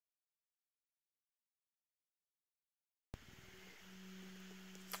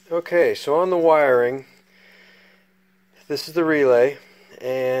Okay, so on the wiring, this is the relay,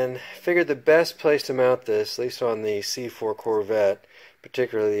 and I figured the best place to mount this, at least on the C4 Corvette,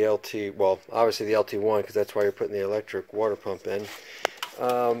 particularly the LT, well, obviously the LT-1, because that's why you're putting the electric water pump in.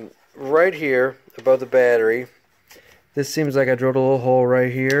 Right here, above the battery, this seems like I drilled a little hole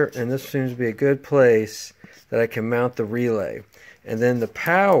right here, and this seems to be a good place that I can mount the relay. And then the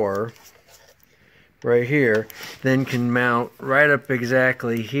power right here then can mount right up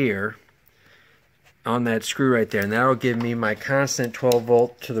exactly here on that screw right there, and that'll give me my constant 12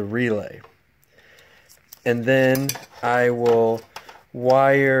 volt to the relay. And then I will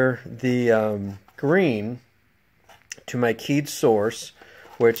wire the green to my keyed source,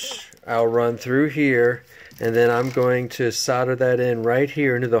 which I'll run through here, and then I'm going to solder that in right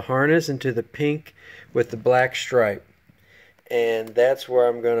here into the harness, into the pink with the black stripe. And that's where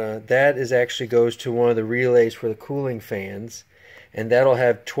I'm gonna, that is actually goes to one of the relays for the cooling fans, and that'll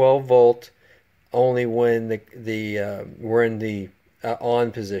have 12 volt only when we're in the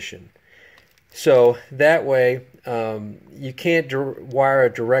on position. So that way you can't wire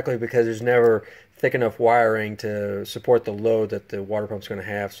it directly because there's never thick enough wiring to support the load that the water pump's going to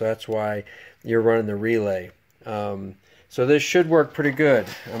have. So that's why you're running the relay. So this should work pretty good.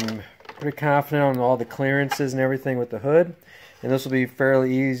 I'm pretty confident on all the clearances and everything with the hood. And this will be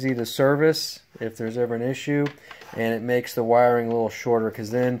fairly easy to service if there's ever an issue. And it makes the wiring a little shorter,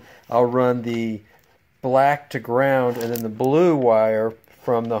 because then I'll run the black to ground, and then the blue wire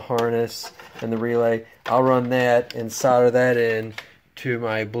from the harness and the relay, I'll run that and solder that in to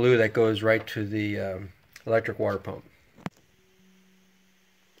my blue that goes right to the electric water pump.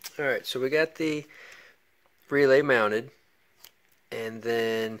 Alright, so we got the relay mounted, and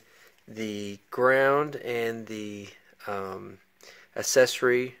then the ground and the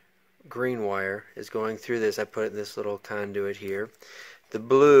accessory green wire is going through this. I put it in this little conduit here. The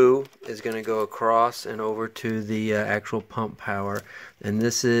blue is going to go across and over to the actual pump power, and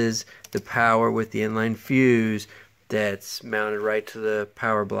this is the power with the inline fuse that's mounted right to the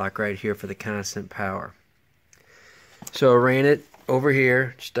power block right here for the constant power. So I ran it over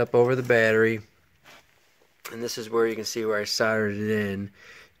here, just up over the battery, and this is where you can see where I soldered it in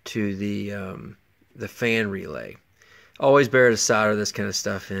to the fan relay. Always better to solder this kind of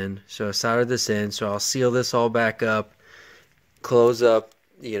stuff in. So I soldered this in, so I'll seal this all back up, close up,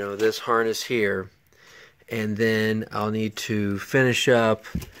 you know, this harness here, and then I'll need to finish up.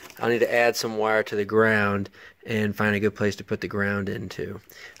 I'll need to add some wire to the ground and find a good place to put the ground into.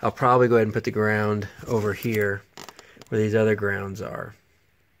 I'll probably go ahead and put the ground over here where these other grounds are.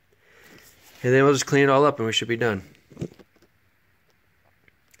 And then we'll just clean it all up and we should be done.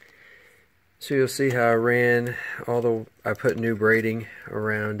 So you'll see how I ran I put new braiding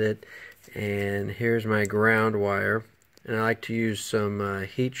around it, and here's my ground wire, and I like to use some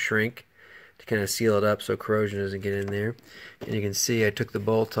heat shrink to kind of seal it up so corrosion doesn't get in there. And you can see I took the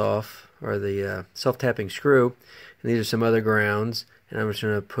bolt off, or the self-tapping screw, and these are some other grounds, and I'm just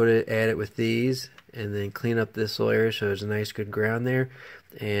going to add it with these, and then clean up this little area so there's a nice good ground there,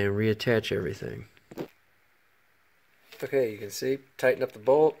 and reattach everything. Okay, you can see, tighten up the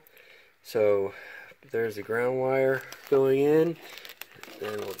bolt. So there's the ground wire going in.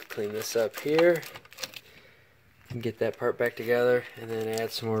 Then we'll clean this up here and get that part back together, and then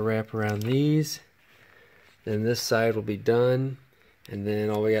add some more wrap around these. Then this side will be done, and then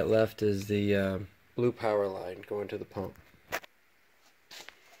all we got left is the blue power line going to the pump.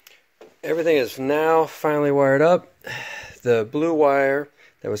 Everything is now finally wired up. The blue wire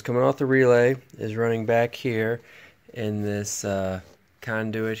that was coming off the relay is running back here in this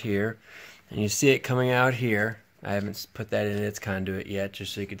conduit here, and you see it coming out here. I haven't put that in its conduit yet,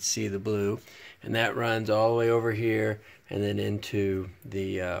 just so you could see the blue, and that runs all the way over here and then into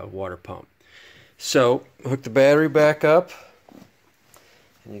the water pump. So hook the battery back up,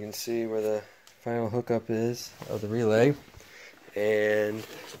 and you can see where the final hookup is of the relay, and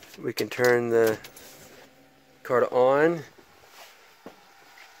we can turn the car on,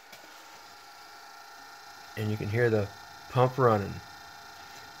 and you can hear the pump running.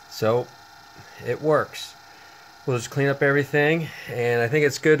 So it works. We'll just clean up everything, and I think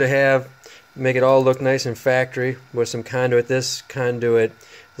it's good to make it all look nice and factory with some conduit. This conduit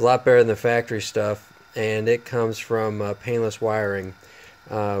is a lot better than the factory stuff, and it comes from painless wiring,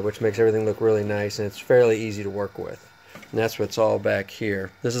 which makes everything look really nice, and it's fairly easy to work with. And that's what's all back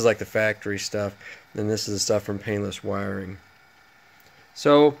here. This is like the factory stuff, and this is the stuff from painless wiring.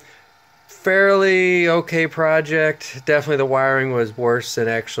 So fairly okay project. Definitely the wiring was worse than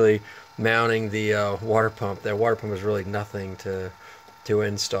actually mounting the water pump. That water pump was really nothing to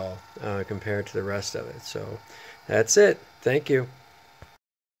install compared to the rest of it. So that's it. Thank you.